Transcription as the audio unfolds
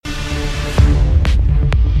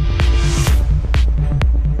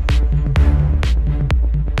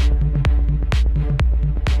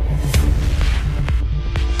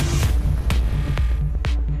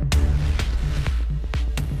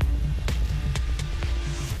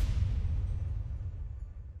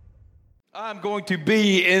I'm going to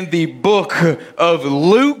be in the book of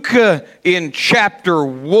Luke in chapter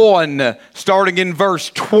 1, starting in verse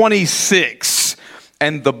 26.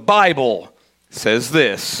 And the Bible says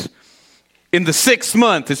this. In the 6th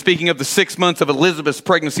month, and speaking of the 6 months of Elizabeth's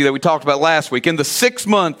pregnancy that we talked about last week, in the 6th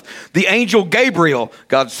month, the angel Gabriel,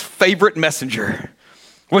 God's favorite messenger,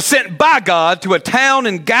 was sent by God to a town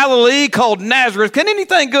in Galilee called Nazareth. Can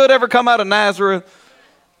anything good ever come out of Nazareth?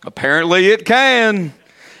 Apparently it can.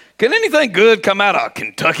 Can anything good come out of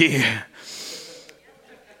Kentucky?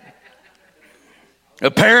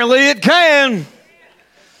 Apparently it can.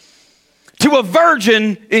 To a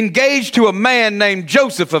virgin engaged to a man named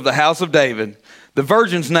Joseph of the house of David. The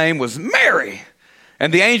virgin's name was Mary.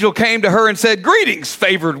 And the angel came to her and said, "Greetings,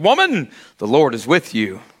 favored woman, the Lord is with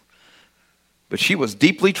you." But she was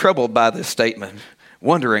deeply troubled by this statement,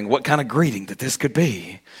 wondering what kind of greeting that this could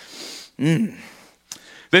be. Then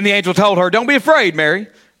the angel told her, "Don't be afraid, Mary,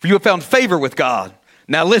 for you have found favor with God.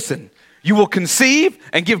 Now listen, you will conceive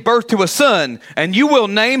and give birth to a son, and you will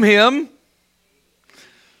name him.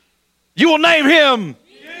 You will name him.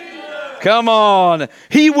 Come on.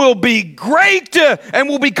 He will be great and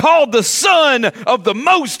will be called the Son of the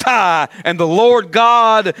Most High. And the Lord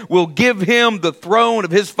God will give him the throne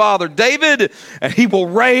of his father David, and he will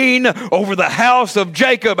reign over the house of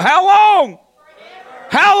Jacob." How long? Forever.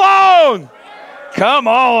 How long? Forever. Come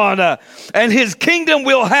on. "And his kingdom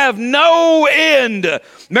will have no end."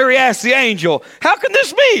 Mary asked the angel, "How can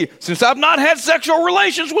this be, since I've not had sexual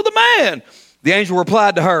relations with a man?" The angel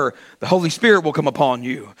replied to her, "The Holy Spirit will come upon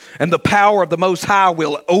you, and the power of the Most High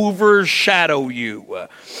will overshadow you."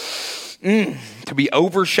 To be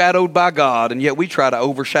overshadowed by God, and yet we try to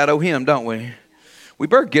overshadow him, don't we? We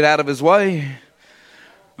better get out of his way.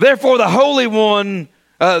 Therefore, the Holy One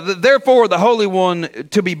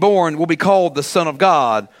to be born will be called the Son of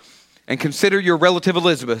God. And consider your relative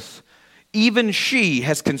Elizabeth. Even she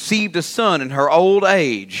has conceived a son in her old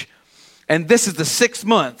age, and this is the 6th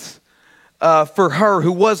month for her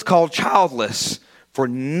who was called childless, for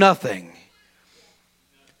nothing.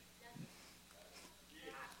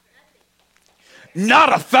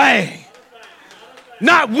 Not a thing.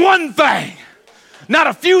 Not one thing. Not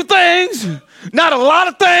a few things. Not a lot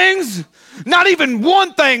of things. Not even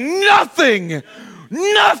one thing. Nothing.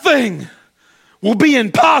 Nothing will be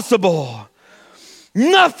impossible.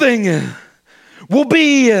 Nothing will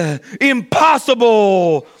be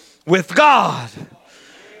impossible with God.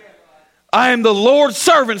 "I am the Lord's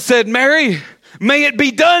servant," said Mary. "May it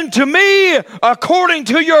be done to me according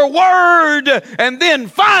to your word." And then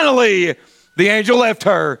finally, the angel left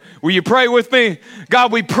her. Will you pray with me?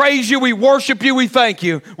 God, we praise you, we worship you, we thank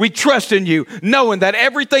you. We trust in you, knowing that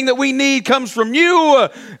everything that we need comes from you,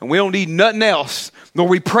 and we don't need nothing else. Lord,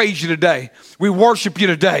 we praise you today. We worship you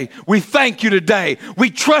today. We thank you today. We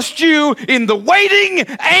trust you in the waiting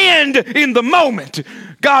and in the moment.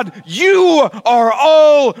 God, you are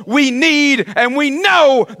all we need, and we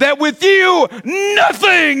know that with you,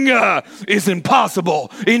 nothing is impossible.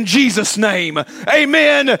 In Jesus' name,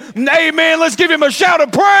 amen. Amen. Let's give him a shout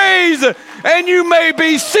of praise, and you may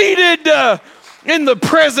be seated in the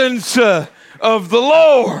presence of the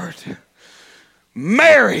Lord.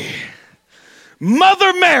 Mary,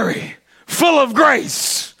 Mother Mary, full of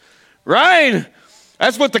grace, right?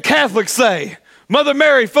 That's what the Catholics say. Mother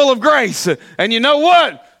Mary, full of grace. And you know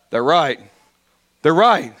what? They're right. They're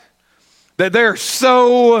right. They're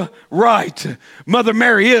so right. Mother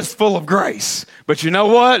Mary is full of grace. But you know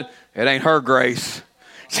what? It ain't her grace.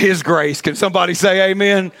 It's his grace. Can somebody say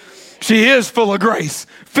amen? She is full of grace,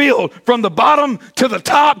 filled from the bottom to the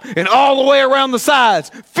top and all the way around the sides,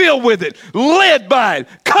 filled with it, led by it,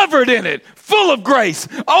 covered in it, full of grace,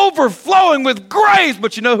 overflowing with grace.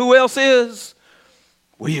 But you know who else is?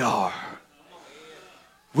 We are.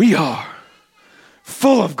 We are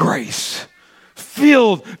full of grace,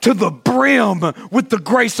 filled to the brim with the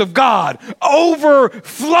grace of God,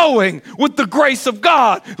 overflowing with the grace of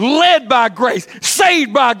God, led by grace,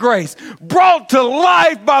 saved by grace, brought to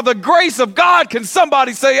life by the grace of God. Can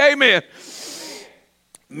somebody say amen?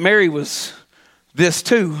 Mary was this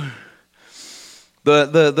too.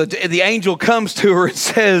 The angel comes to her and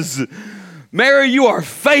says, "Mary, you are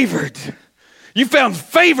favored. You found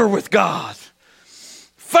favor with God."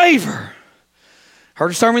 Favor.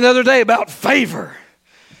 Heard a sermon the other day about favor.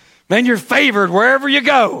 Man, you're favored wherever you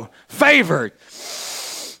go. Favored.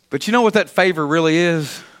 But you know what that favor really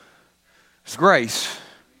is? It's grace.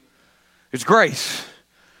 It's grace.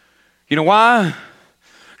 You know why?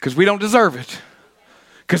 Because we don't deserve it.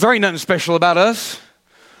 Because there ain't nothing special about us.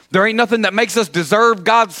 There ain't nothing that makes us deserve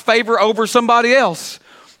God's favor over somebody else.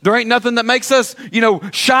 There ain't nothing that makes us,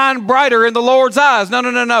 shine brighter in the Lord's eyes.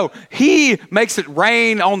 No. He makes it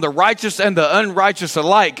rain on the righteous and the unrighteous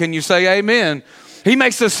alike. Can you say amen? He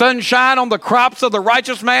makes the sun shine on the crops of the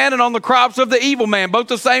righteous man and on the crops of the evil man, both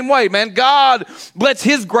the same way, man. God lets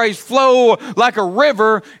his grace flow like a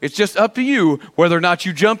river. It's just up to you whether or not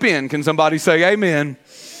you jump in. Can somebody say amen?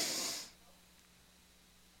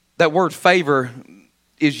 That word favor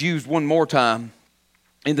is used one more time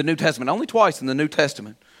in the New Testament, only twice in the New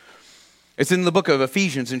Testament. It's in the book of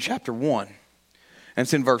Ephesians in chapter 1, and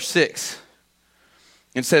it's in verse 6.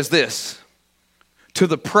 It says this, to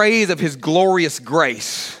the praise of his glorious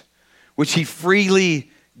grace, which he freely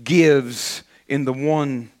gives in the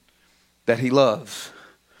one that he loves.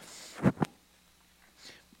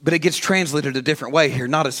 But it gets translated a different way here,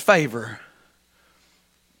 not as favor,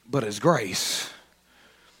 but as grace.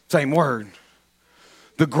 Same word.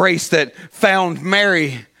 The grace that found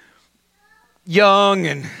Mary young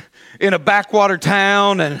and in a backwater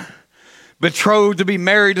town and betrothed to be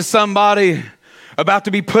married to somebody, about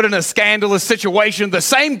to be put in a scandalous situation. The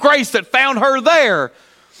same grace that found her there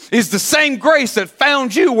is the same grace that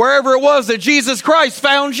found you wherever it was that Jesus Christ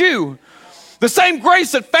found you. The same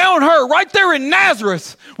grace that found her right there in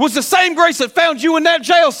Nazareth was the same grace that found you in that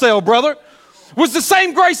jail cell, brother. Was the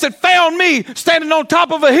same grace that found me standing on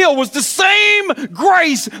top of a hill. Was the same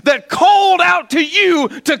grace that called out to you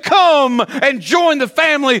to come and join the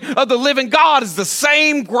family of the living God. Is the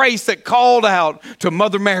same grace that called out to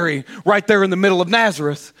Mother Mary right there in the middle of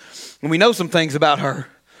Nazareth. And we know some things about her.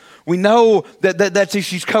 We know that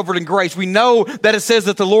she's covered in grace. We know that it says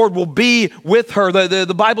that the Lord will be with her.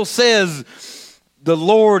 The Bible says the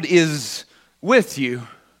Lord is with you.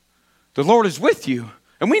 The Lord is with you.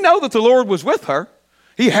 And we know that the Lord was with her.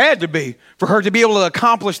 He had to be for her to be able to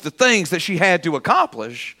accomplish the things that she had to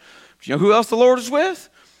accomplish. But you know who else the Lord is with?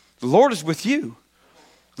 The Lord is with you.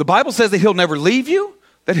 The Bible says that he'll never leave you,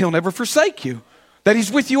 that he'll never forsake you, that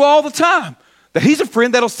he's with you all the time, that he's a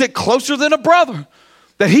friend that'll stick closer than a brother,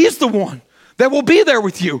 that he's the one that will be there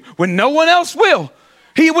with you when no one else will.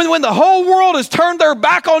 When the whole world has turned their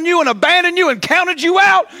back on you and abandoned you and counted you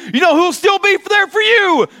out, you know who'll still be there for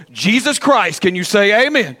you? Jesus Christ. Can you say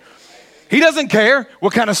amen? He doesn't care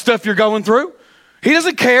what kind of stuff you're going through. He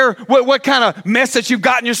doesn't care what kind of mess that you've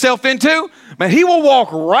gotten yourself into. Man, he will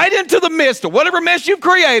walk right into the midst of whatever mess you've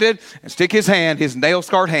created and stick his hand, his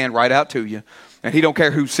nail-scarred hand, right out to you. And he don't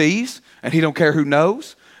care who sees, and he don't care who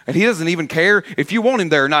knows, and he doesn't even care if you want him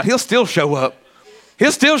there or not. He'll still show up.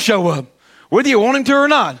 He'll still show up. Whether you want him to or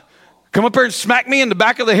not. Come up here and smack me in the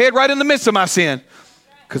back of the head right in the midst of my sin.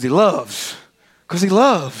 Because he loves. Because he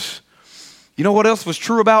loves. You know what else was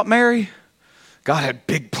true about Mary? God had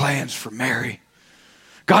big plans for Mary.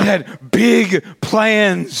 God had big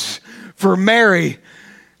plans for Mary.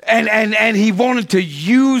 And he wanted to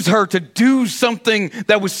use her to do something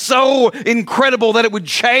that was so incredible that it would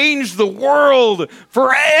change the world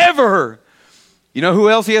forever. You know who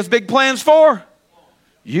else he has big plans for?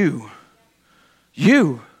 You.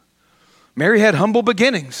 Mary had humble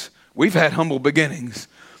beginnings. We've had humble beginnings.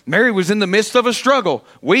 Mary was in the midst of a struggle.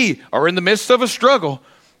 We are in the midst of a struggle.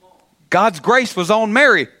 God's grace was on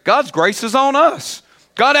Mary. God's grace is on us.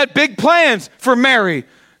 God had big plans for Mary.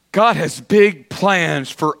 God has big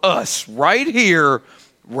plans for us right here,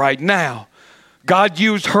 right now. God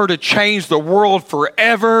used her to change the world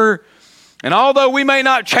forever. And although we may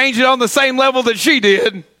not change it on the same level that she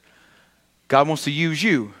did, God wants to use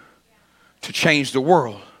you to change the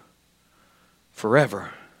world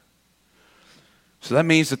forever. So that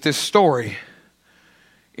means that this story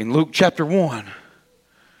in Luke chapter 1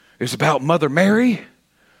 is about Mother Mary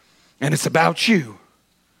and it's about you.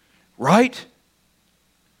 Right?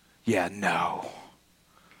 Yeah, no.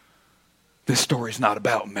 This story's not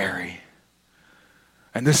about Mary.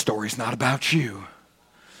 And this story's not about you.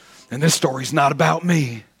 And this story's not about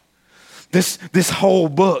me. This whole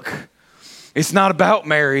book, it's not about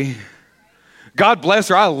Mary. God bless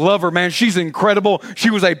her. I love her, man. She's incredible. She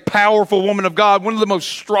was a powerful woman of God, one of the most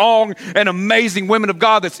strong and amazing women of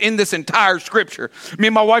God that's in this entire scripture. Me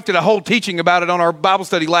and my wife did a whole teaching about it on our Bible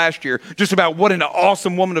study last year, just about what an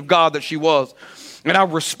awesome woman of God that she was. And I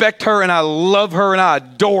respect her and I love her and I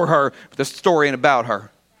adore her. But this story ain't about her.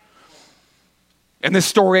 And this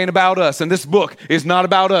story ain't about us. And this book is not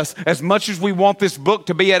about us. As much as we want this book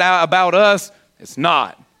to be about us, it's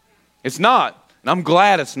not. It's not. And I'm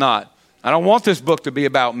glad it's not. I don't want this book to be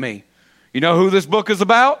about me. You know who this book is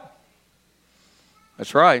about?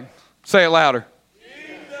 That's right. Say it louder.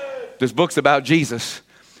 Jesus. This book's about Jesus.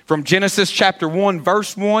 From Genesis chapter 1,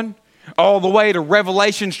 verse 1, all the way to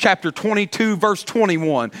Revelations chapter 22, verse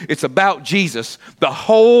 21. It's about Jesus. The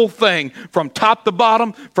whole thing from top to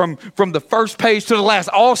bottom, from the first page to the last,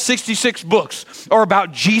 all 66 books are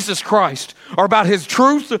about Jesus Christ, are about his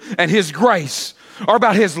truth and his grace, are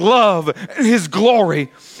about his love and his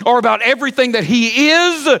glory, are about everything that he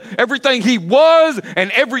is, everything he was,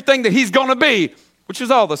 and everything that he's going to be, which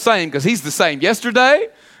is all the same because he's the same yesterday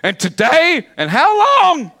and today and how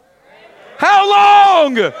long? How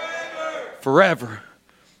long? Forever.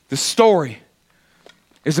 The story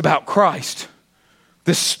is about Christ.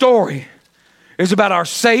 The story is about our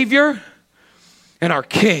Savior and our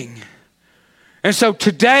King. And so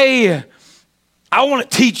today, I want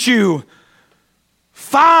to teach you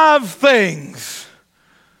 5 things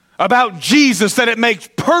about Jesus that it makes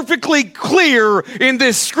perfectly clear in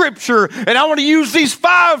this scripture. And I want to use these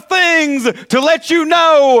 5 things to let you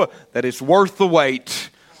know that it's worth the wait.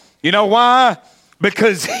 You know why?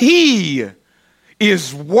 Because he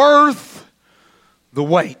is worth the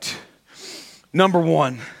wait. Number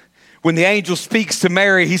 1, when the angel speaks to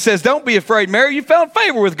Mary, he says, don't be afraid, Mary, you found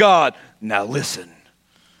favor with God. Now listen,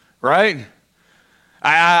 right?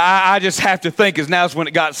 I just have to think, as now's when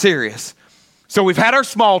it got serious. So we've had our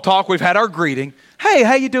small talk, we've had our greeting. Hey,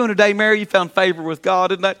 how you doing today, Mary? You found favor with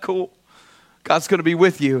God, isn't that cool? God's going to be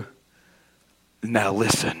with you. Now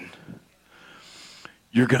listen.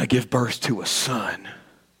 You're going to give birth to a son,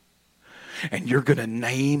 and you're going to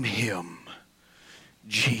name him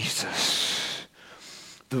Jesus.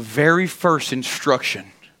 The very first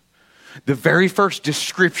instruction, the very first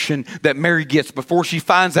description that Mary gets before she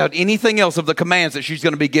finds out anything else of the commands that she's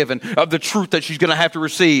going to be given, of the truth that she's going to have to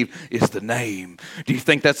receive, is the name. Do you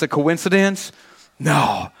think that's a coincidence?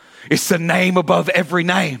 No. It's the name above every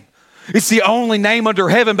name. It's the only name under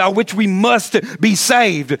heaven by which we must be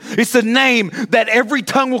saved. It's the name that every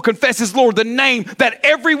tongue will confess is Lord. The name that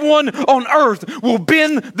everyone on earth will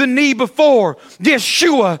bend the knee before.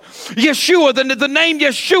 Yeshua. Yeshua, the name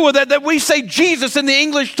Yeshua that we say Jesus in the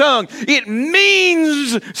English tongue. It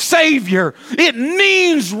means Savior. It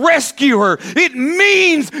means rescuer. It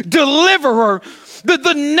means deliverer.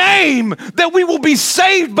 The name that we will be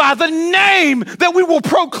saved by, the name that we will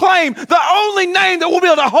proclaim, the only name that we'll be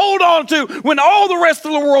able to hold on to when all the rest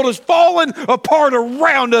of the world is falling apart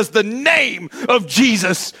around us, the name of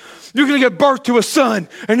Jesus. You're going to give birth to a son,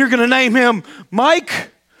 and you're going to name him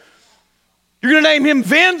Mike. You're going to name him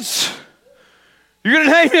Vince. You're going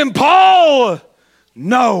to name him Paul.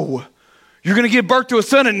 No. You're going to give birth to a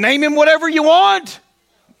son and name him whatever you want.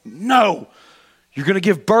 No. You're going to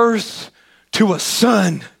give birth to a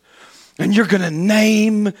son, and you're going to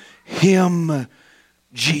name him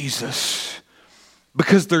Jesus,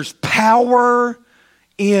 because there's power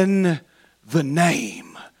in the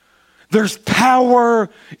name. There's power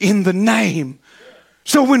in the name.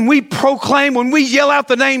 So when we proclaim, when we yell out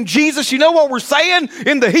the name Jesus, you know what we're saying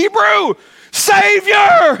in the Hebrew?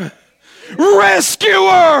 Savior,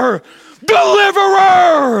 rescuer,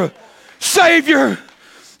 deliverer. Savior,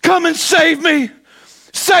 come and save me.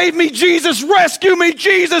 Save me, Jesus. Rescue me,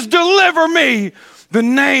 Jesus. Deliver me. The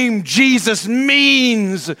name Jesus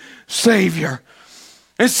means Savior.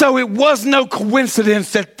 And so it was no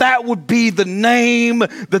coincidence that would be the name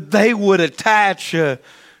that they would attach to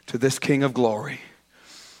this King of Glory.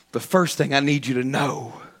 The first thing I need you to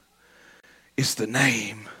know is the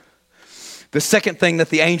name. The second thing that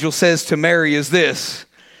the angel says to Mary is this: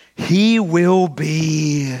 he will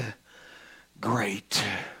be great.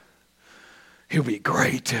 He'll be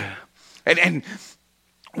great. And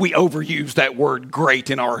we overuse that word great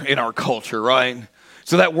in our culture, right?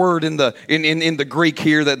 So that word in the Greek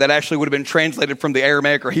here that actually would have been translated from the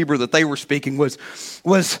Aramaic or Hebrew that they were speaking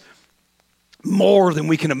was more than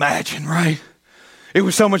we can imagine, right? It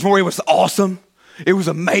was so much more. It was awesome. It was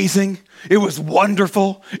amazing. It was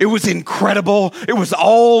wonderful. It was incredible. It was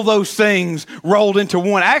all those things rolled into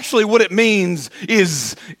one. Actually, what it means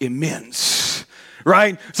is immense.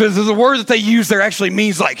 Right? So the word that they use there actually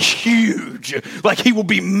means like huge. Like he will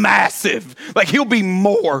be massive. Like he'll be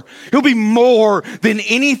more. He'll be more than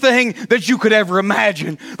anything that you could ever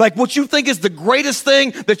imagine. Like what you think is the greatest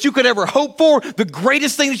thing that you could ever hope for, the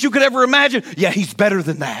greatest thing that you could ever imagine, yeah, he's better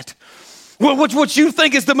than that. What you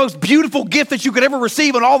think is the most beautiful gift that you could ever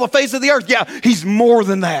receive on all the face of the earth, yeah, he's more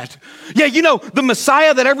than that. Yeah, you know, the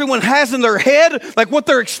Messiah that everyone has in their head, like what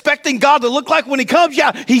they're expecting God to look like when he comes,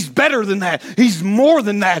 yeah, he's better than that. He's more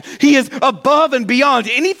than that. He is above and beyond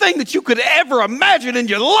anything that you could ever imagine in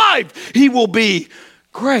your life. He will be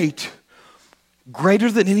great. Greater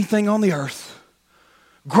than anything on the earth.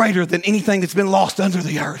 Greater than anything that's been lost under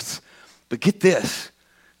the earth. But get this,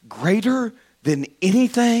 greater than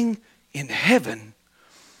anything in heaven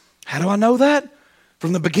How do I know that?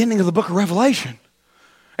 From the beginning of the book of Revelation.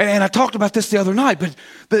 And I talked about this the other night,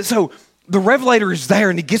 so the Revelator is there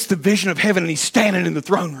and he gets the vision of heaven and he's standing in the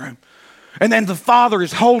throne room. And then the Father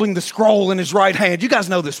is holding the scroll in his right hand. You guys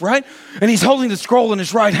know this, right? And he's holding the scroll in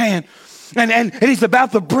his right hand. And he's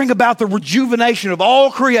about to bring about the rejuvenation of all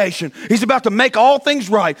creation. He's about to make all things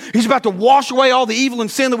right. He's about to wash away all the evil and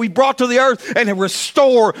sin that we brought to the earth and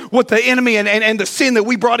restore what the enemy and the sin that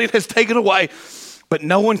we brought in has taken away. But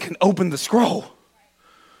no one can open the scroll.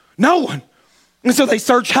 No one. And so they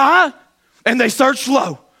search high and they search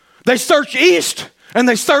low. They search east and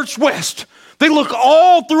they search west. They look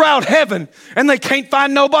all throughout heaven and they can't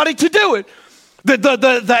find nobody to do it.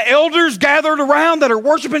 The elders gathered around that are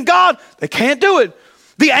worshiping God, they can't do it.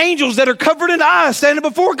 The angels that are covered in eyes standing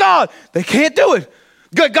before God, they can't do it.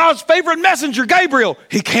 God's favorite messenger, Gabriel,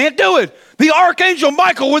 he can't do it. The archangel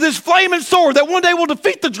Michael with his flaming sword that one day will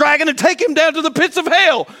defeat the dragon and take him down to the pits of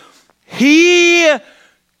hell, he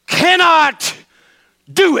cannot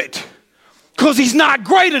do it because he's not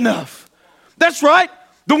great enough. That's right.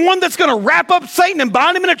 The one that's going to wrap up Satan and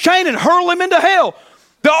bind him in a chain and hurl him into hell.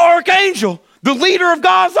 The archangel, the leader of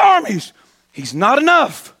God's armies. He's not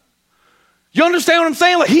enough. You understand what I'm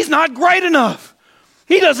saying? Like, he's not great enough.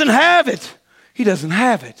 He doesn't have it. He doesn't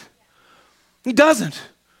have it. He doesn't.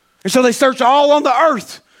 And so they search all on the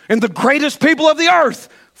earth, and the greatest people of the earth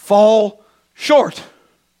fall short.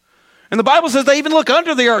 And the Bible says they even look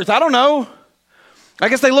under the earth. I don't know. I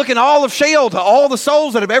guess they look in all of Sheol to all the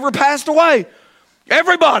souls that have ever passed away.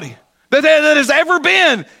 Everybody that has ever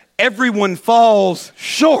been, everyone falls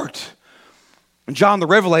short. And John the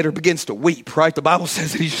Revelator begins to weep, right? The Bible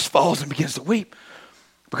says that he just falls and begins to weep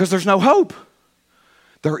because there's no hope.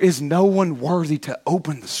 There is no one worthy to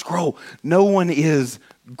open the scroll. No one is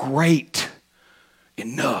great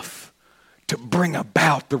enough to bring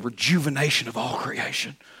about the rejuvenation of all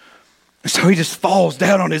creation. And so he just falls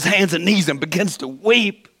down on his hands and knees and begins to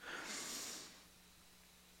weep.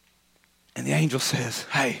 And the angel says,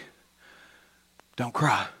 hey, don't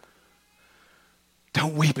cry.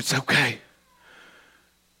 Don't weep, it's okay.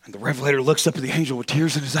 And the Revelator looks up at the angel with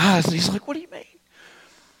tears in his eyes and he's like, what do you mean?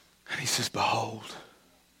 And he says, behold.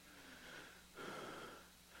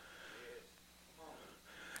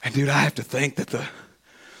 And dude, I have to think that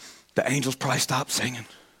the angels probably stopped singing.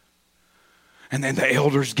 And then the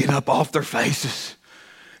elders get up off their faces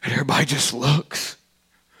and everybody just looks.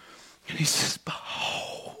 And he says,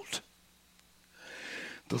 behold,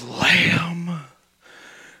 the Lamb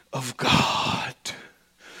of God,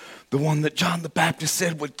 the one that John the Baptist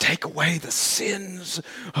said would take away the sins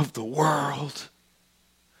of the world.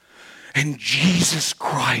 And Jesus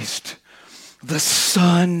Christ, the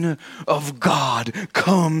Son of God,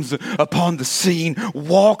 comes upon the scene,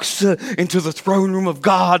 walks into the throne room of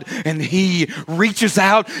God, and he reaches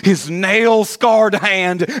out his nail-scarred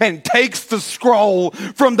hand and takes the scroll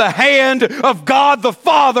from the hand of God the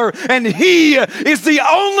Father, and he is the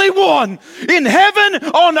only one in heaven,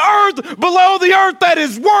 on earth, below the earth that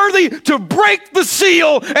is worthy to break the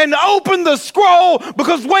seal and open the scroll,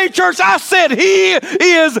 because, Way Church, I said he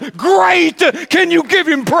is great. Can you give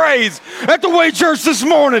him praise? At the Way Church this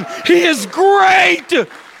morning, he is great.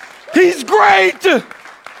 He's great.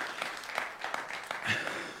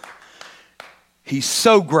 He's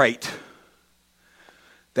so great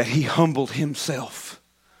that he humbled himself.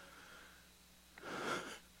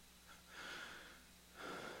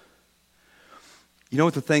 You know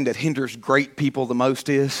what the thing that hinders great people the most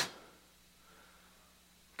is?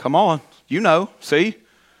 Come on, you know, see?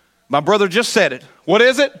 My brother just said it. What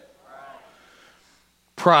is it?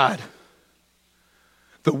 Pride.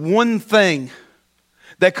 The one thing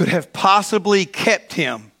that could have possibly kept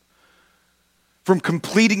him from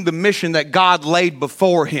completing the mission that God laid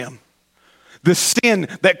before him. The sin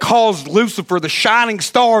that caused Lucifer, the shining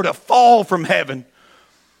star, to fall from heaven.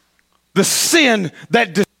 The sin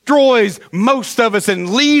that destroys most of us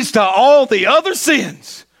and leads to all the other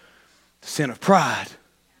sins. The sin of pride.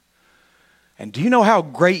 And do you know how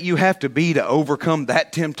great you have to be to overcome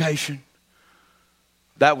that temptation?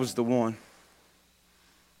 That was the one.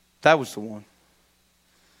 That was the one.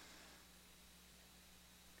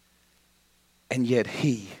 And yet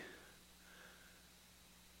he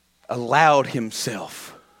allowed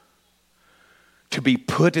himself to be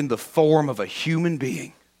put in the form of a human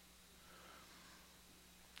being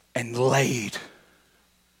and laid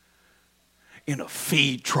in a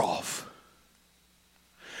feed trough,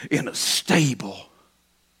 in a stable,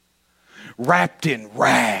 wrapped in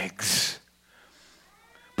rags.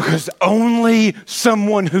 Because only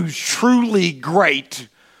someone who's truly great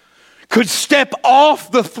could step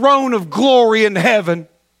off the throne of glory in heaven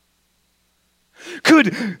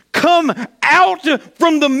could come out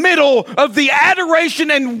from the middle of the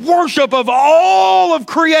adoration and worship of all of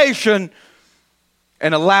creation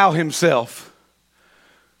and allow himself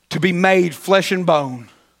to be made flesh and bone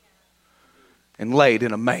and laid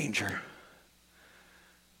in a manger.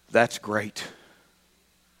 That's great.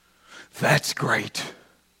 That's great.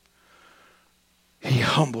 He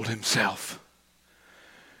humbled himself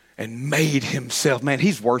and made himself. Man,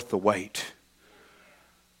 he's worth the wait.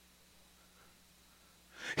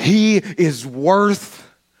 He is worth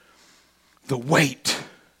the wait.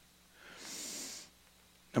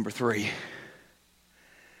 Number 3.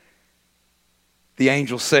 The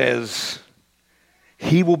angel says,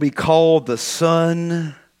 he will be called the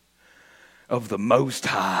Son of the Most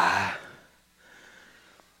High.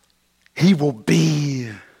 He will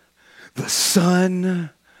be the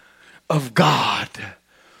Son of God.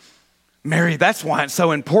 Mary, that's why it's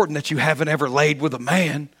so important that you haven't ever laid with a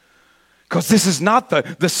man. Because this is not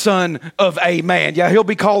the son of a man. Yeah, he'll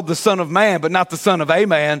be called the Son of Man, but not the son of a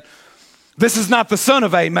man. This is not the son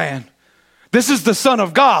of a man. This is the Son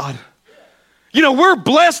of God. You know, we're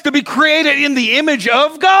blessed to be created in the image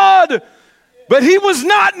of God, but he was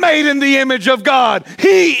not made in the image of God.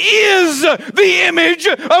 He is the image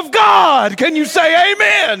of God. Can you say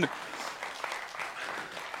amen?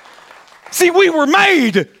 See, we were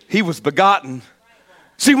made. He was begotten.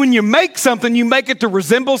 See, when you make something, you make it to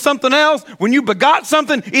resemble something else. When you begot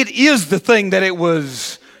something, it is the thing that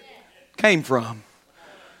it came from.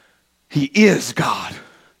 He is God.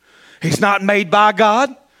 He's not made by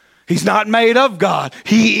God. He's not made of God.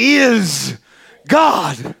 He is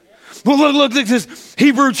God. Well, look at this.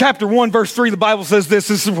 Hebrews chapter 1, verse 3, the Bible says this.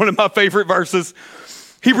 This is one of my favorite verses.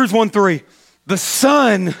 Hebrews 1:3. The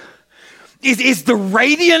Son is the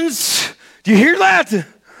radiance. Do you hear that?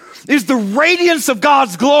 Is the radiance of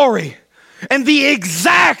God's glory and the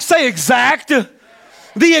exact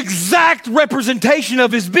representation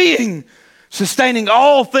of his being, sustaining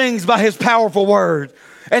all things by his powerful word.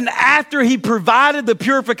 And after he provided the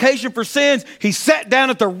purification for sins, he sat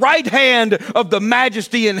down at the right hand of the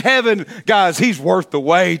majesty in heaven. Guys, he's worth the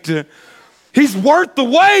wait. He's worth the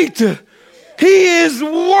wait. He is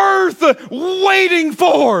worth waiting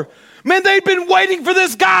for. Man, they'd been waiting for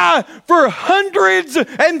this guy for hundreds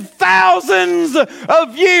and thousands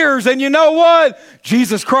of years. And you know what?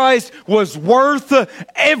 Jesus Christ was worth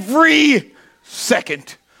every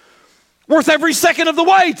second. Worth every second of the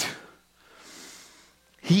wait.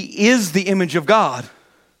 He is the image of God.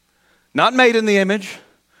 Not made in the image.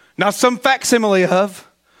 Not some facsimile of.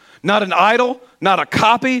 Not an idol. Not a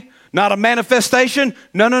copy. Not a manifestation.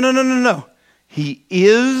 No. He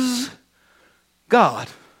is God.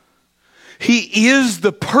 He is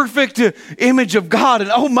the perfect image of God.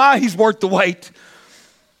 And oh my, he's worth the wait.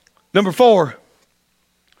 Number 4.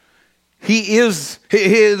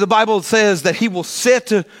 The Bible says that he will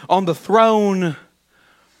sit on the throne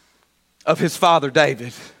of his father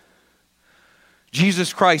David.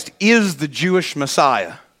 Jesus Christ is the Jewish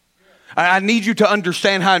Messiah. I need you to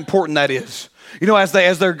understand how important that is. You know, as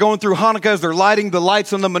they're going through Hanukkah, as they're lighting the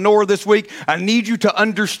lights on the menorah this week, I need you to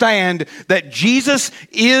understand that Jesus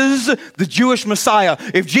is the Jewish Messiah.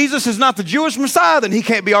 If Jesus is not the Jewish Messiah, then he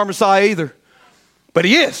can't be our Messiah either. But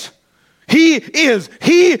he is. He is.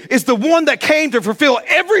 He is the one that came to fulfill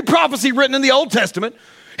every prophecy written in the Old Testament.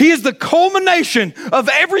 He is the culmination of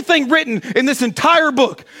everything written in this entire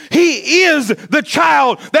book. He is the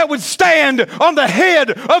child that would stand on the head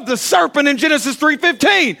of the serpent in Genesis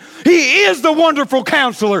 3:15. He is the wonderful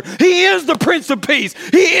counselor. He is the Prince of Peace.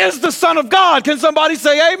 He is the Son of God. Can somebody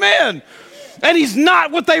say amen? And he's not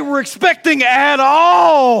what they were expecting at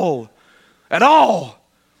all. At all.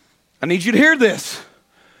 I need you to hear this.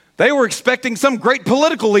 They were expecting some great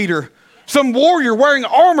political leader, some warrior wearing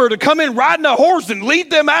armor to come in riding a horse and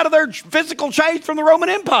lead them out of their physical chains from the Roman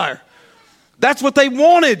Empire. That's what they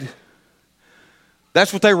wanted.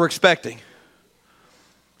 That's what they were expecting.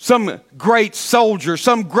 Some great soldier,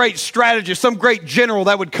 some great strategist, some great general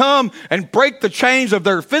that would come and break the chains of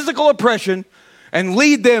their physical oppression and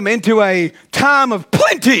lead them into a time of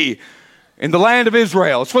plenty in the land of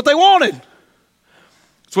Israel. It's what they wanted.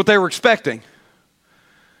 It's what they were expecting.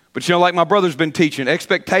 But you know, like my brother's been teaching,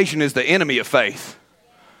 expectation is the enemy of faith.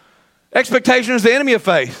 Expectation is the enemy of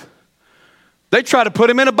faith. They try to put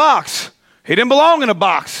him in a box. He didn't belong in a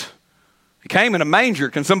box. He came in a manger.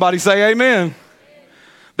 Can somebody say amen?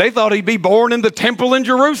 They thought he'd be born in the temple in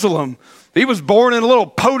Jerusalem. He was born in a little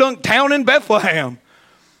podunk town in Bethlehem.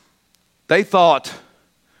 They thought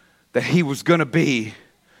that he was going to be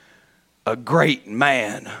a great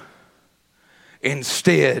man.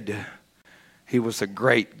 Instead, he was a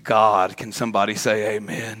great God. Can somebody say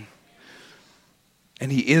amen?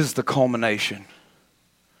 And he is the culmination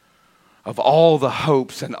of all the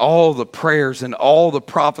hopes and all the prayers and all the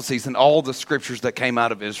prophecies and all the scriptures that came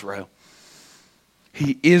out of Israel.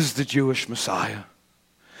 He is the Jewish Messiah.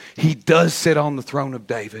 He does sit on the throne of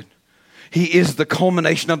David. He is the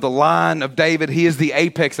culmination of the line of David. He is the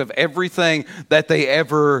apex of everything that they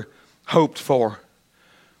ever hoped for.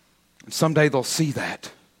 And someday they'll see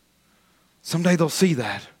that. Someday they'll see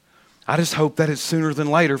that. I just hope that it's sooner than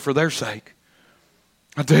later for their sake.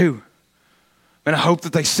 I do. And I hope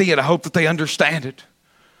that they see it. I hope that they understand it.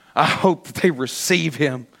 I hope that they receive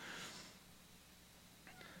him.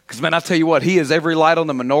 Because, man, I tell you what, he is every light on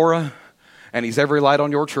the menorah, and he's every light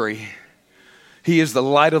on your tree. He is the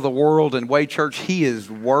light of the world, and Way Church, he is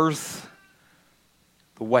worth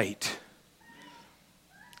the wait.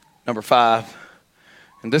 Number 5,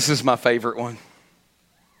 and this is my favorite one.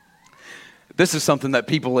 This is something that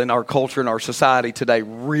people in our culture and our society today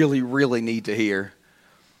really, really need to hear.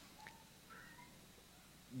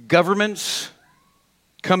 Governments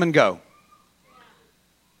come and go.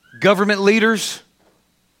 Government leaders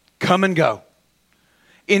come and go.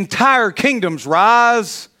 Entire kingdoms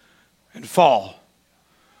rise and fall.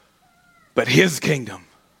 But his kingdom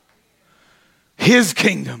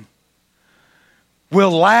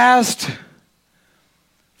will last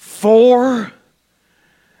forever.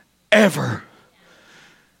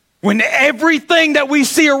 When everything that we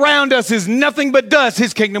see around us is nothing but dust,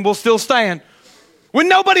 his kingdom will still stand. When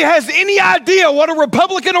nobody has any idea what a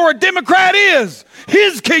Republican or a Democrat is,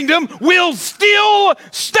 his kingdom will still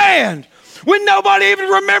stand. When nobody even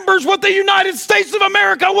remembers what the United States of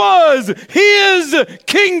America was, his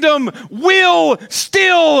kingdom will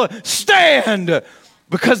still stand.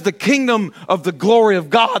 Because the kingdom of the glory of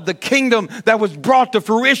God, the kingdom that was brought to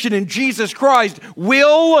fruition in Jesus Christ,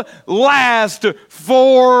 will last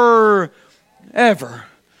forever.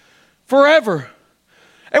 Forever.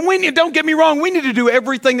 And don't get me wrong, we need to do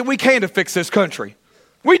everything that we can to fix this country.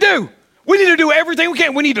 We do. We need to do everything we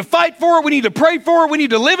can. We need to fight for it. We need to pray for it. We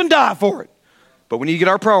need to live and die for it. But we need to get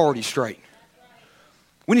our priorities straight.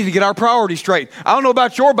 We need to get our priorities straight. I don't know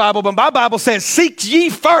about your Bible, but my Bible says, seek ye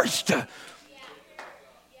first.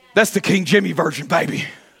 That's the King Jimmy version, baby.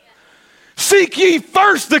 Seek ye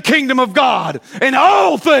first the kingdom of God, and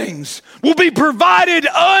all things will be provided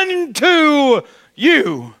unto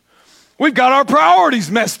you. We've got our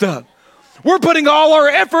priorities messed up. We're putting all our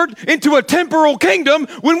effort into a temporal kingdom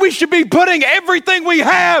when we should be putting everything we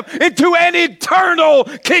have into an eternal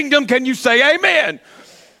kingdom. Can you say amen?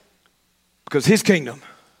 Because his kingdom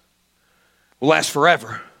will last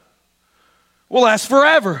forever. Will last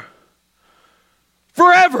forever.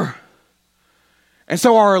 Forever. And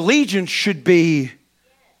so our allegiance should be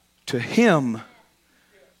to him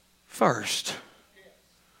first.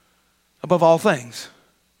 Above all things.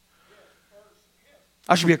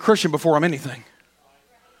 I should be a Christian before I'm anything.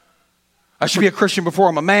 I should be a Christian before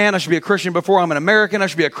I'm a man. I should be a Christian before I'm an American. I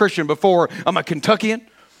should be a Christian before I'm a Kentuckian.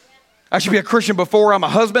 I should be a Christian before I'm a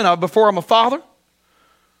husband, before I'm a father.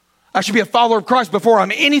 I should be a follower of Christ before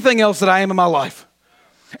I'm anything else that I am in my life.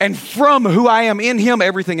 And from who I am in him,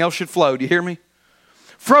 everything else should flow. Do you hear me?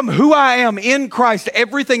 From who I am in Christ,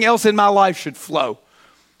 everything else in my life should flow.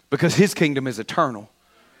 Because his kingdom is eternal.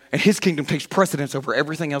 And his kingdom takes precedence over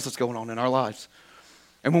everything else that's going on in our lives.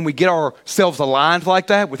 And when we get ourselves aligned like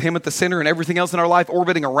that, with him at the center and everything else in our life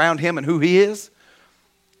orbiting around him and who he is,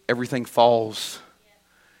 everything falls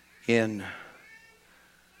in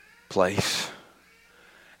place.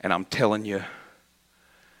 And I'm telling you,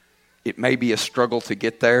 it may be a struggle to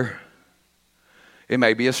get there. It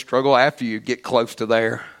may be a struggle after you get close to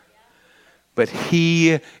there. But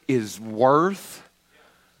he is worth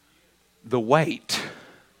the wait.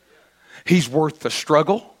 He's worth the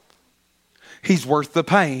struggle. He's worth the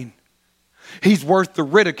pain. He's worth the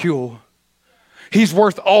ridicule. He's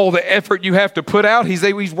worth all the effort you have to put out.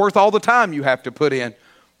 He's worth all the time you have to put in.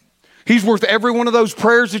 He's worth every one of those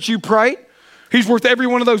prayers that you prayed. He's worth every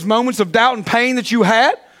one of those moments of doubt and pain that you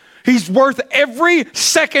had. He's worth every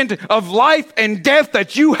second of life and death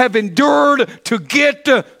that you have endured to get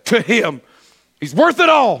to him. He's worth it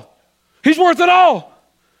all. He's worth it all.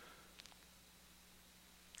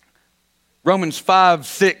 Romans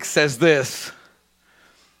 5:6 says this.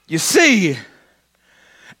 You see,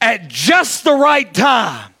 at just the right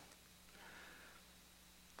time,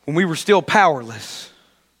 when we were still powerless,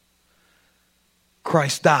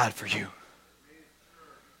 Christ died for you.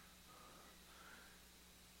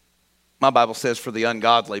 My Bible says for the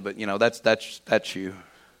ungodly, but that's you.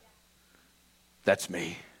 That's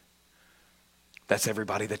me. That's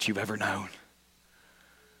everybody that you've ever known.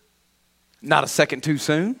 Not a second too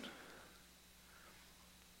soon.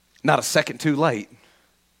 Not a second too late.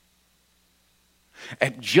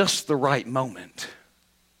 at just the right moment,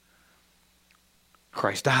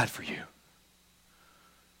 Christ died for you.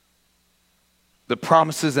 The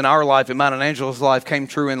promises in our life, in mine and Angela's life, came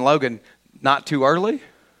true in Logan not too early,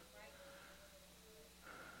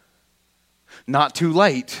 not too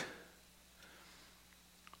late,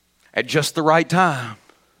 at just the right time.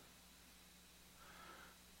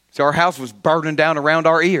 See, our house was burning down around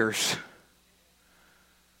our ears.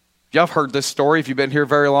 Y'all have heard this story if you've been here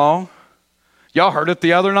very long. Y'all heard it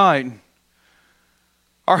the other night.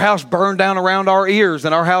 Our house burned down around our ears,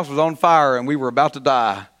 and our house was on fire, and we were about to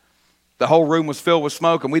die. The whole room was filled with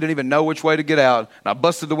smoke, and we didn't even know which way to get out. And I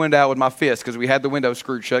busted the window out with my fist because we had the window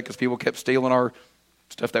screwed shut because people kept stealing our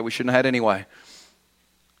stuff that we shouldn't have had anyway.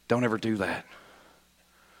 Don't ever do that.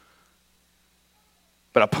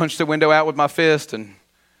 But I punched the window out with my fist and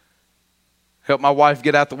helped my wife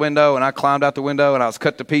get out the window, and I climbed out the window, and I was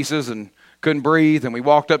cut to pieces and couldn't breathe, and we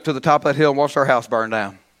walked up to the top of that hill and watched our house burn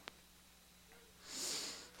down.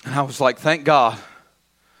 And I was like, thank God.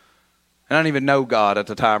 And I didn't even know God at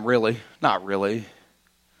the time, really. Not really.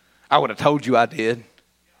 I would have told you I did.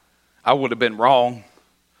 I would have been wrong.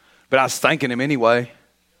 But I was thanking him anyway.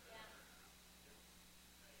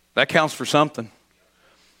 That counts for something.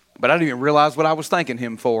 But I didn't even realize what I was thanking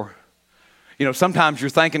him for. You know, sometimes you're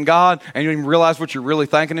thanking God and you don't even realize what you're really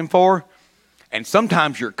thanking him for. And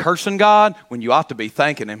sometimes you're cursing God when you ought to be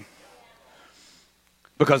thanking him.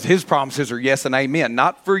 Because his promises are yes and amen.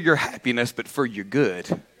 Not for your happiness, but for your good.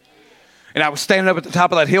 And I was standing up at the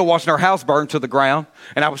top of that hill watching our house burn to the ground.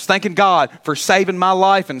 And I was thanking God for saving my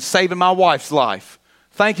life and saving my wife's life.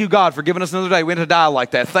 Thank you, God, for giving us another day. We didn't die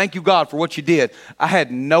like that. Thank you, God, for what you did. I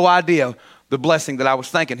had no idea the blessing that I was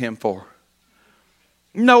thanking him for.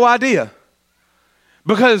 No idea.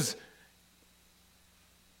 Because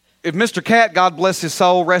if Mr. Cat, God bless his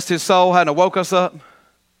soul, rest his soul, hadn't woke us up,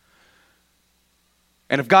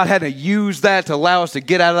 and if God hadn't used that to allow us to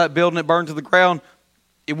get out of that building that burned to the ground,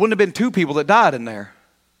 it wouldn't have been 2 people that died in there.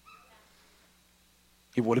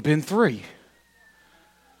 It would have been 3.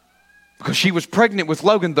 Because she was pregnant with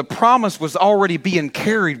Logan, the promise was already being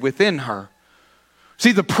carried within her.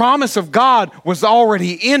 See, the promise of God was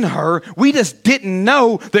already in her. We just didn't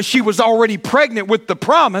know that she was already pregnant with the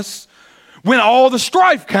promise when all the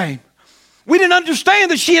strife came. We didn't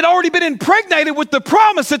understand that she had already been impregnated with the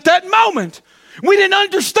promise at that moment. We didn't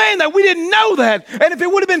understand that. We didn't know that. And if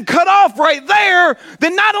it would have been cut off right there,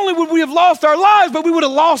 then not only would we have lost our lives, but we would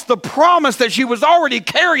have lost the promise that she was already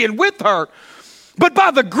carrying with her. But by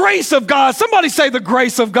the grace of God, somebody say the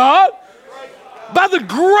grace of God. By the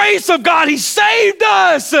grace of God, he saved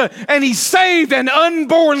us. And he saved an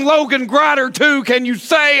unborn Logan Grider too. Can you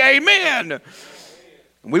say amen?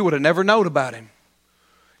 We would have never known about him.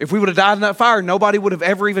 If we would have died in that fire, nobody would have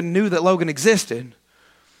ever even knew that Logan existed.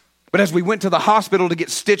 But as we went to the hospital to get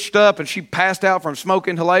stitched up and she passed out from smoke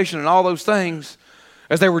inhalation and all those things,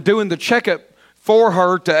 as they were doing the checkup for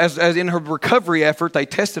her, as in her recovery effort, they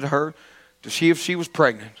tested her to see if she was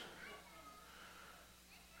pregnant.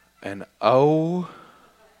 And oh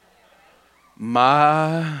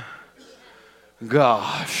my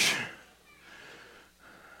gosh,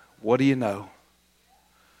 what do you know?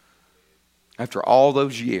 After all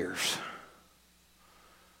those years,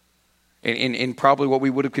 in probably what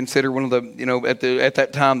we would have considered one of the, at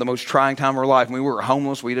that time, the most trying time of our life. We were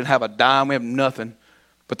homeless. We didn't have a dime. We had nothing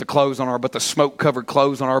but the smoke-covered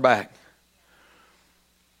clothes on our back.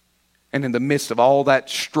 And in the midst of all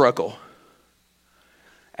that struggle,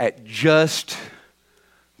 at just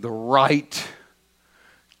the right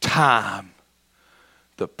time,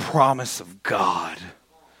 the promise of God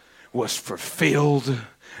was fulfilled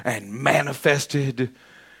and manifested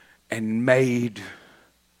and made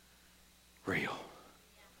real.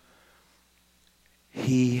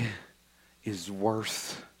 He is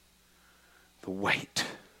worth the wait.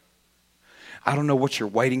 I don't know what you're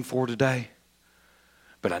waiting for today,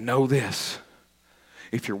 but I know this.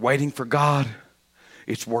 If you're waiting for God,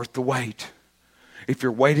 it's worth the wait. If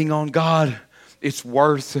you're waiting on God, it's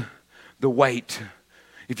worth the wait.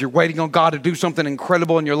 If you're waiting on God to do something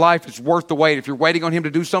incredible in your life, it's worth the wait. If you're waiting on him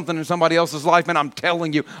to do something in somebody else's life, man, I'm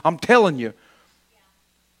telling you.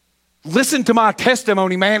 Listen to my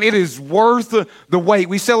testimony, man. It is worth the wait.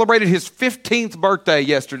 We celebrated his 15th birthday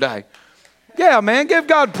yesterday. Yeah, man, give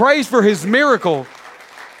God praise for his miracle.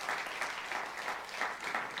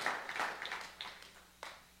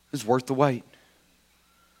 It's worth the wait.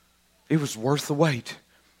 It was worth the wait.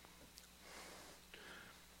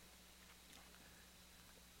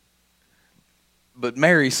 But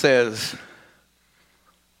Mary says,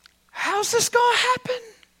 how's this going to happen?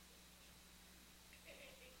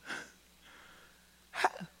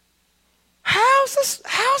 How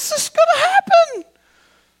how's this going to happen?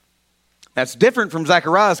 That's different from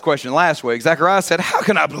Zechariah's question last week. Zechariah said, how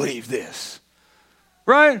can I believe this?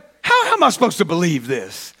 Right? How am I supposed to believe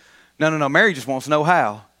this? No. Mary just wants to know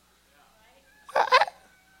how.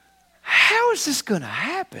 How is this going to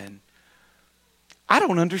happen? I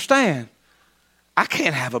don't understand. I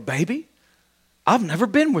can't have a baby. I've never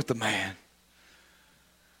been with a man.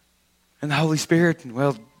 And the Holy Spirit,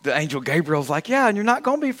 well, the angel Gabriel's like, yeah, and you're not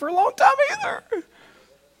going to be for a long time either.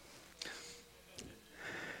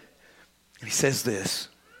 And he says this,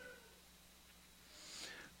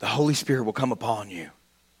 the Holy Spirit will come upon you,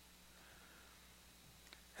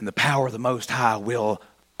 and the power of the Most High will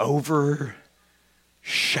overshadow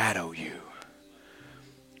you.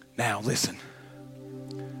 Now, listen.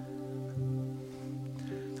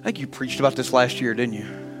 I think you preached about this last year, didn't you?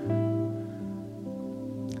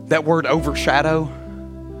 That word overshadow,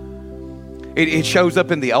 it shows up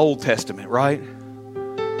in the Old Testament, right?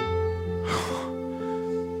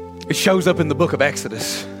 It shows up in the book of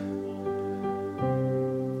Exodus.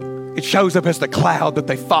 It shows up as the cloud that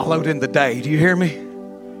they followed in the day. Do you hear me?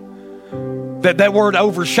 That word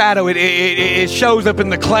overshadow, it shows up in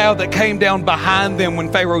the cloud that came down behind them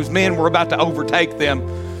when Pharaoh's men were about to overtake them.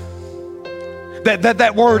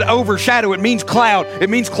 That word overshadow, it means cloud. It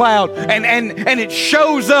means cloud. And it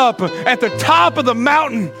shows up at the top of the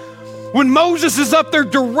mountain when Moses is up there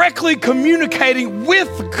directly communicating with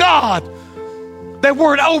God. That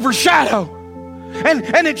word overshadow.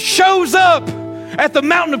 And it shows up at the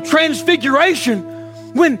mountain of transfiguration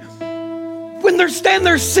when they're standing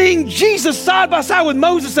there seeing Jesus side by side with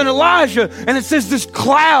Moses and Elijah. And it says this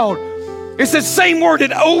cloud. It's the same word,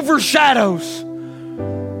 it overshadows.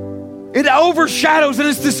 It overshadows, and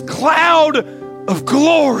it's this cloud of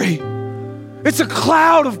glory. It's a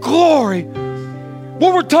cloud of glory.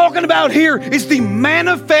 What we're talking about here is the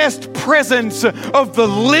manifest presence of the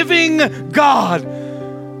living God.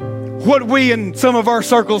 What we in some of our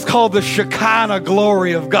circles call the Shekinah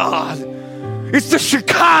glory of God. It's the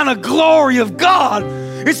Shekinah glory of God.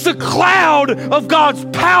 It's the cloud of God's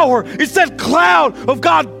power. It's that cloud of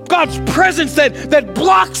God's presence that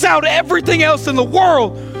blocks out everything else in the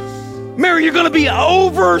world. Mary, you're going to be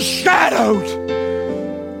overshadowed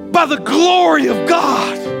by the glory of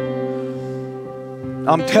God.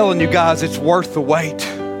 I'm telling you guys, it's worth the wait.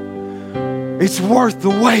 It's worth the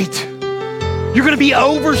wait. You're going to be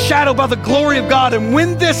overshadowed by the glory of God. And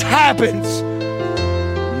when this happens,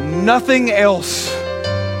 nothing else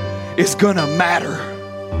is going to matter.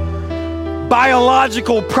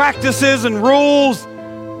 Biological practices and rules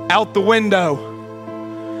out the window.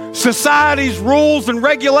 Society's rules and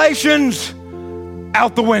regulations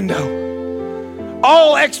out the window.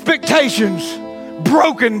 All expectations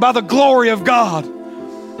broken by the glory of God.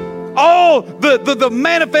 All the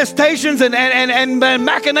manifestations and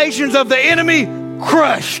machinations of the enemy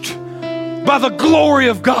crushed by the glory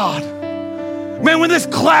of God. Man, when this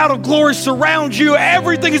cloud of glory surrounds you,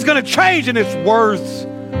 everything is going to change, and it's worth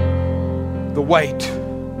the wait.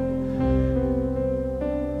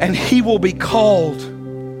 And he will be called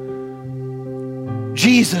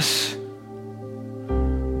Jesus.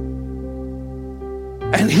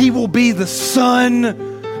 And he will be the Son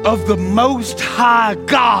of the Most High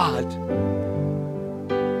God.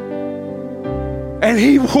 And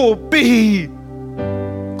he will be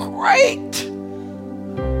great.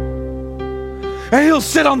 And he'll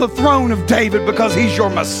sit on the throne of David because he's your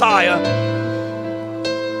Messiah.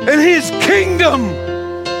 And his kingdom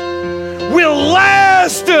will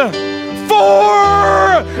last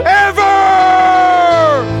forever.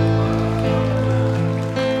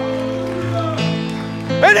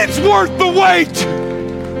 And it's worth the wait.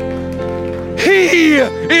 He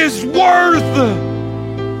is worth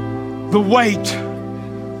the wait.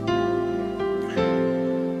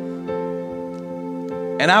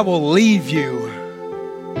 And I will leave you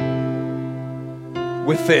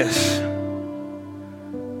with this.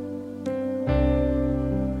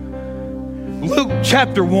 Luke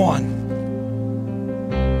chapter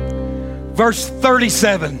 1, verse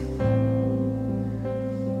 37.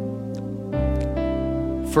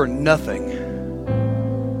 For nothing,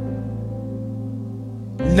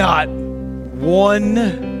 not one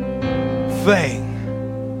thing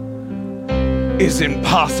is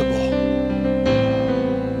impossible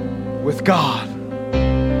with God.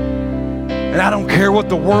 And I don't care what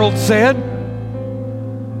the world said.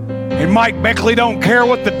 And Mike Beckley don't care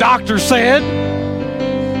what the doctor said.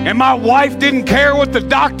 And my wife didn't care what the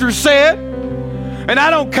doctor said. And I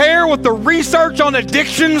don't care what the research on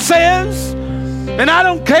addiction says. And I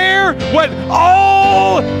don't care what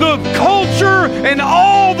all the culture and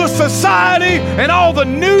all the society and all the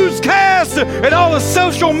newscasts and all the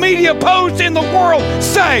social media posts in the world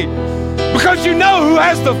say, because you know who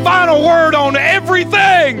has the final word on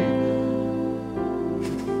everything.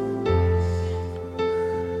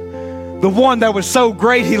 The one that was so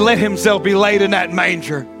great he let himself be laid in that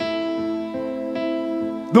manger.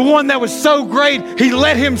 The one that was so great he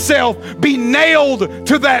let himself be nailed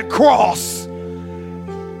to that cross.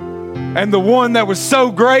 And the one that was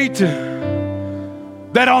so great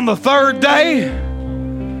that on the third day,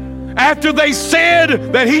 after they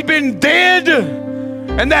said that he'd been dead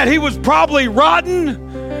and that he was probably rotten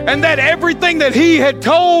and that everything that he had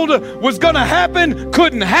told was going to happen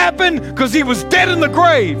couldn't happen because he was dead in the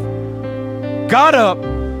grave, got up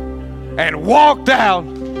and walked out.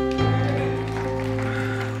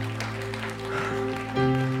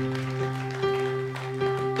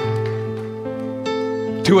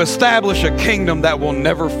 To establish a kingdom that will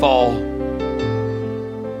never fall,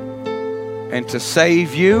 and to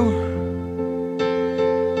save you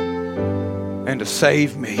and to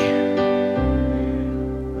save me.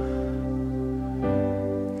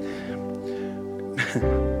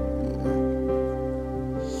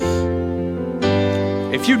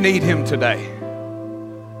 If you need him today,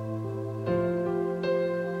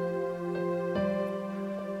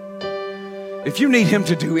 if you need him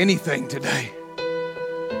to do anything today,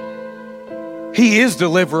 he is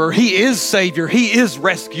deliverer, he is savior, he is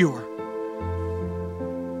rescuer.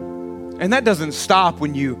 And that doesn't stop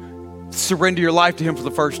when you surrender your life to him for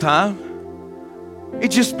the first time. It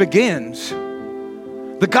just begins.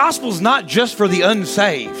 The gospel's not just for the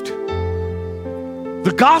unsaved.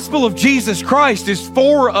 The gospel of Jesus Christ is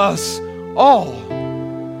for us all.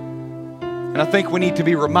 And I think we need to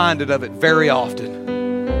be reminded of it very often.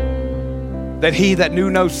 That he that knew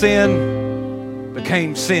no sin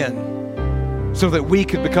became sin, so that we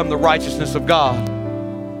could become the righteousness of God.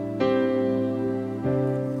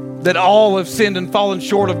 That all have sinned and fallen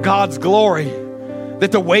short of God's glory.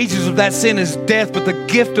 That the wages of that sin is death, but the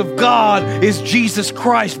gift of God is Jesus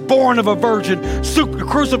Christ, born of a virgin,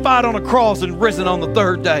 crucified on a cross and risen on the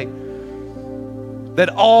third day. That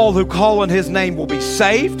all who call on his name will be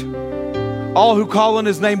saved. All who call on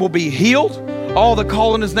his name will be healed. All that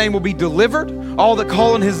call on his name will be delivered. All that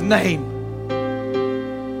call on his name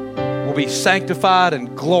will be sanctified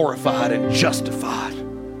and glorified and justified.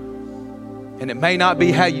 And it may not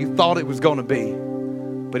be how you thought it was going to be,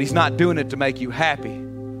 but he's not doing it to make you happy.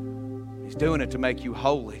 He's doing it to make you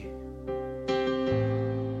holy.